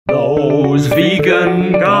Those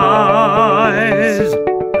vegan guys.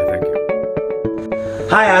 Thank you.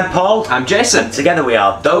 Hi, I'm Paul. I'm Jason. Together we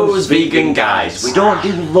are Those Vegan Guys. We don't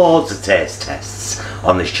do loads of taste tests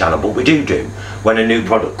on this channel, but we do when a new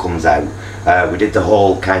product comes out. We did the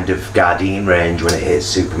whole kind of Gardein range when it hits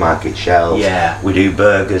supermarket shelves. Yeah. We do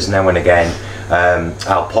burgers now and again.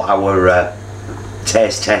 I'll put our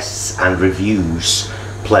taste tests and reviews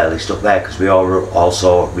playlist up there because we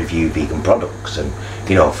also review vegan products, and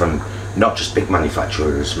you know, from not just big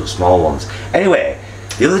manufacturers but small ones. Anyway,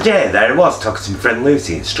 the other day there I was talking to my friend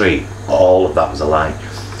Lucy in the street. All of that was a lie.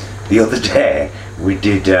 The other day we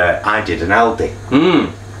did I did an Aldi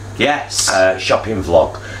Yes. shopping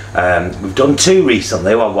vlog. We've done two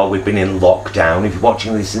recently while we've been in lockdown. If you're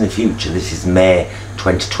watching this in the future, this is May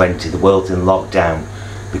 2020. The world's in lockdown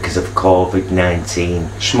because of COVID-19.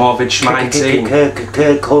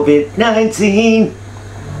 COVID-19.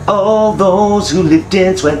 All those who lived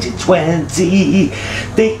in 2020,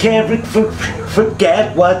 they can't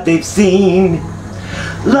forget what they've seen.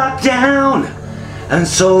 Lockdown and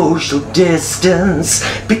social distance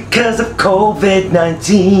because of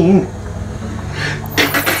COVID-19.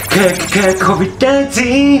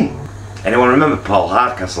 COVID-19. Anyone remember Paul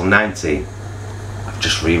Hardcastle 19? I've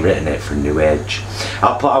just rewritten it for a new age.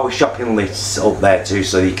 I'll put our shopping lists up there too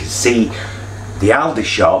so you can see the Aldi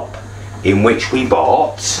shop in which we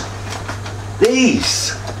bought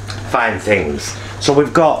these fine things. So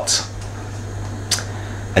we've got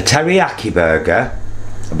a teriyaki burger.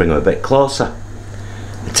 I'll bring it a bit closer.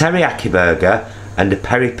 A teriyaki burger and a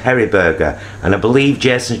peri-peri burger, and I believe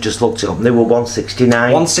Jason's just looked it up and they were $1.69.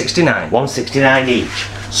 $1.69 each.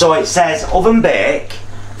 So it says oven bake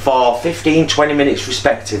for 15-20 minutes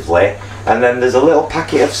respectively, and then there's a little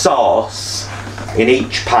packet of sauce in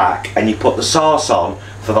each pack, and you put the sauce on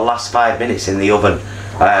for the last 5 minutes in the oven.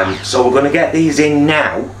 So we're going to get these in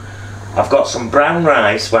now. I've got some brown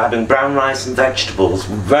rice. We're having brown rice and vegetables.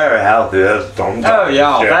 Very healthy. Oh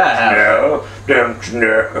yeah,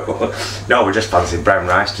 No, we're just fancying brown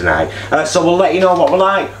rice tonight. So we'll let you know what we're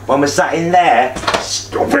like when we're sat in there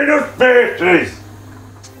stuffing our faces.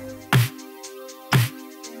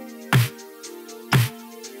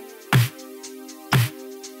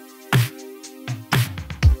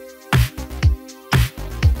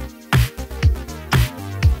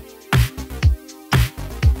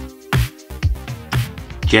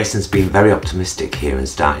 Jason's been very optimistic here and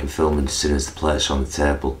starting filming as soon as the plates are on the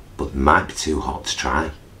table, but it might be too hot to try.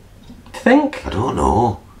 Think? I don't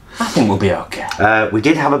know. I think we'll be okay. We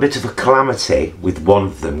did have a bit of a calamity with one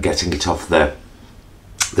of them getting it off the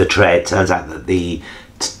tray. It turns out that the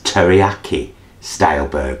teriyaki style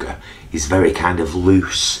burger is very kind of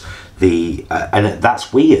loose. And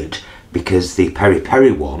that's weird because the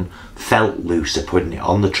peri-peri one felt looser putting it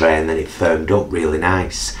on the tray, and then it firmed up really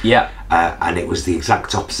nice. Yeah. And it was the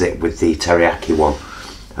exact opposite with the teriyaki one.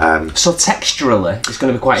 So texturally, it's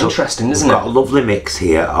going to be quite interesting, isn't it? We've got a lovely mix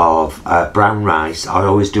here of brown rice. I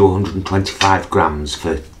always do 125 grams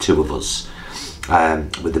for two of us,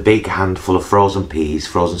 with a big handful of frozen peas,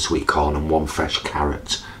 frozen sweet corn, and one fresh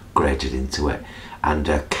carrot grated into it, and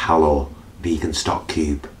a callo vegan stock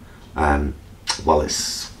cube while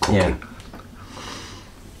it's cooking. Yeah.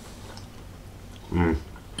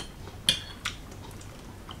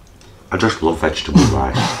 I just love vegetable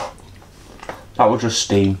rice. That will just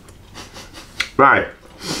steam. Right.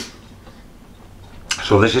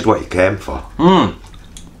 So this is what you came for.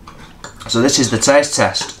 So this is the taste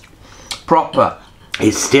test. Proper.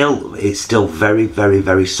 It's still very, very,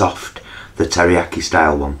 very soft. The teriyaki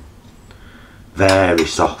style one. Very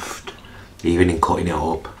soft. Even in cutting it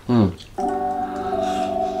up.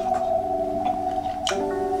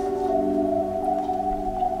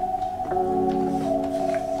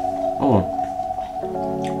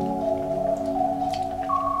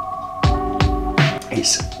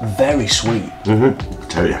 It's very sweet.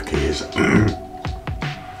 Teriyaki is. I'm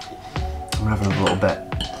having a little bit,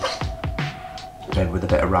 maybe with a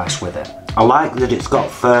bit of rice with it. I like that it's got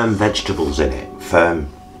firm vegetables in it, firm,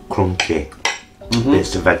 crunchy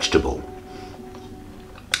bits of vegetable.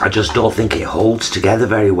 I just don't think it holds together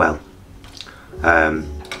very well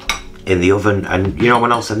in the oven. And you know,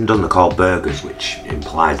 when all said and done, they're called burgers, which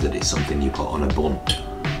implies that it's something you put on a bun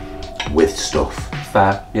with stuff.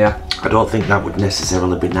 Fair, yeah. I don't think that would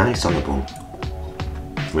necessarily be nice on a bun,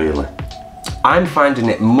 really. I'm finding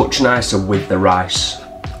it much nicer with the rice.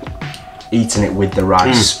 Eating it with the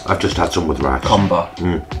rice. I've just had some with rice. Combo.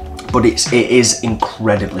 But it is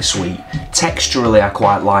incredibly sweet. Texturally, I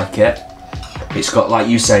quite like it. It's got, like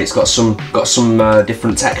you say, it's got some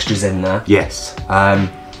different textures in there. Yes.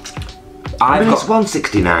 I mean, it's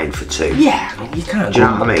 £1.69 for 2. Yeah, I mean, you can't. Do you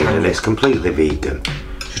know what I mean? And it's completely vegan.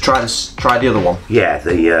 Try the other one. Yeah,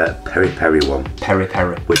 the peri peri one. Peri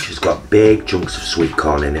peri. Which has got big chunks of sweet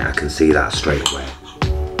corn in it. I can see that straight away.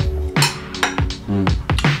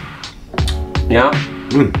 Yeah?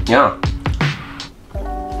 Yeah.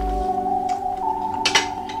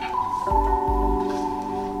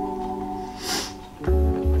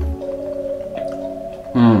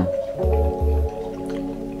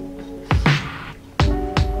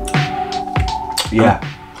 Yeah.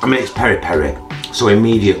 I mean, it's peri peri. So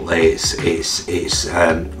immediately it's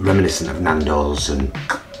reminiscent of Nando's and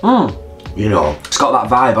you know, it's got that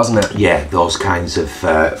vibe, hasn't it? Yeah, those kinds of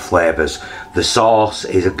flavours. The sauce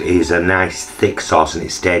is a nice thick sauce and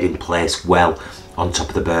it stayed in place well on top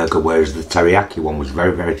of the burger, whereas the teriyaki one was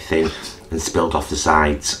very, very thin and spilled off the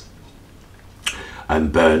sides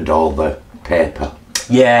and burned all the paper.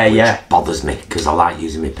 Yeah, which bothers me because I like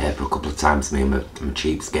using my paper a couple of times. I'm a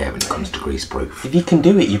cheapskate when it comes to grease proof. If you can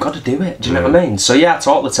do it, you've got to do it. Do you know what I mean? So yeah, I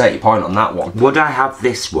totally take your point on that one. Would I have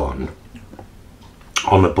this one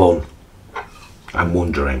on a bun? I'm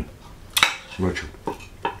wondering.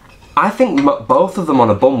 I think both of them on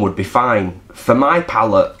a bun would be fine. For my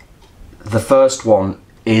palate, the first one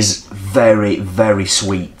is very, very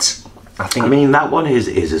sweet. I mean, that one is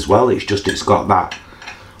as well. It's just it's got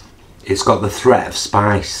the threat of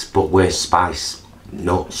spice, but with spice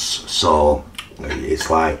nuts. So it's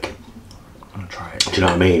like, I'm gonna try it. Do you know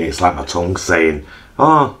what I mean? It's like my tongue saying,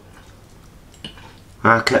 "Oh,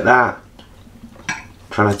 look at that,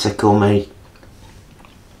 trying to tickle me."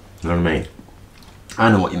 You know what I mean? I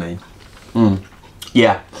know what you mean.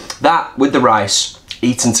 Yeah, that with the rice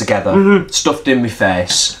eaten together, stuffed in my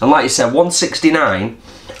face, and like you said, £1.69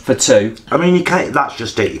 for 2. I mean, you can't. That's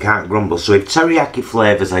just it. You can't grumble. So if teriyaki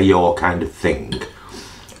flavours are your kind of thing,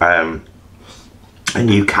 and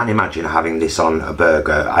you can imagine having this on a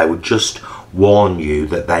burger, I would just warn you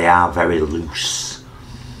that they are very loose.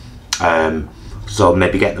 So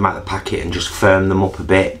maybe get them out of the packet and just firm them up a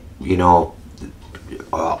bit. You know,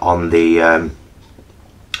 on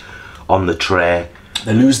the tray.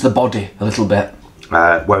 They lose the body a little bit.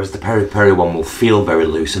 Whereas the peri peri one will feel very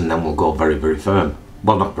loose and then will go very, very firm.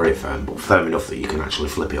 Well, not very firm, but firm enough that you can actually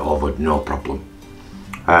flip it over, no problem.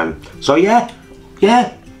 So yeah,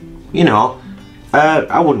 you know,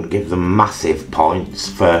 I wouldn't give them massive points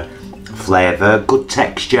for flavour. Good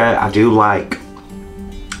texture. I do like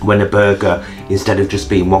when a burger, instead of just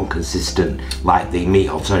being one consistent, like the meat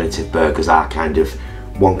alternative burgers are kind of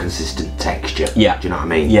one consistent texture. Yeah. Do you know what I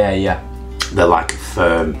mean? Yeah. They're like a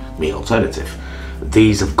firm meat alternative.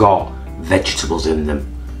 These have got vegetables in them.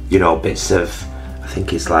 You know, bits of, I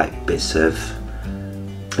think it's like bits of...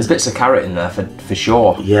 There's bits of carrot in there for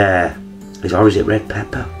sure. Yeah. Or is it red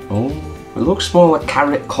pepper? Oh, it looks more like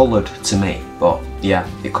carrot coloured to me, but yeah,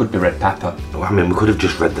 it could be red pepper. Well, I mean, we could have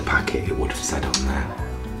just read the packet, it would have said on there.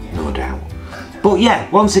 No doubt. But yeah,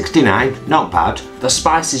 £1.69, not bad. The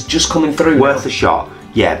spice is just coming through. Worth a shot.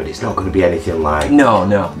 Yeah, but it's not going to be anything like... No.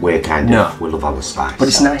 We're kind of... We love all the spice. But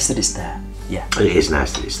it's nice that it's there. Yeah. It is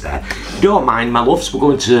nice that it's there. Don't mind, my loves. We're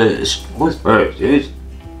going to...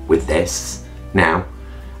 with this now.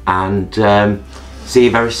 And see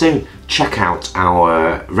you very soon. Check out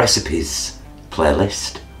our recipes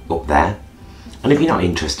playlist up there. And if you're not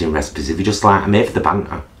interested in recipes, if you just like... I'm here for the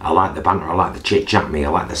banter. I like the banter. I like the chit-chat me. I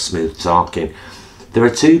like the smooth talking. There are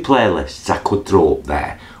 2 playlists I could throw up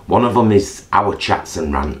there. One of them is our chats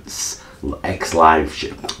and rants, ex-live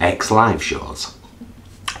shows,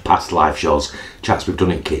 past live shows, chats we've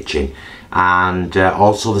done in kitchen, and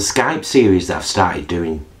also the Skype series that I've started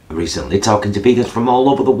doing recently, talking to vegans from all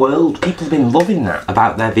over the world. People have been loving that.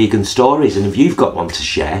 About their vegan stories, and if you've got one to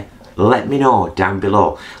share, let me know down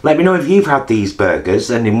below. Let me know if you've had these burgers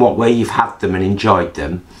and in what way you've had them and enjoyed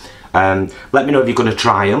them. Let me know if you're going to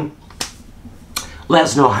try them. Let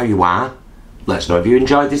us know how you are. Let us know if you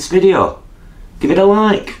enjoyed this video. Give it a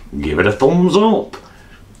like, give it a thumbs up,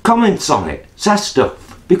 comment on it, say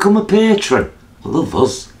stuff, become a patron. Love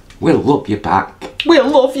us, we'll love you back. We'll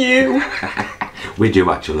love you. We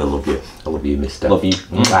do actually love you. I love you, mister. Love you.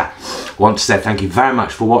 Want to say thank you very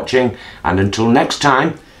much for watching, and until next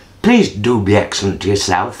time, please do be excellent to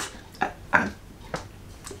yourself and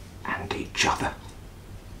each other.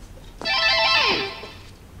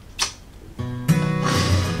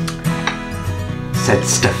 Said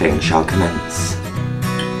stuffing shall commence.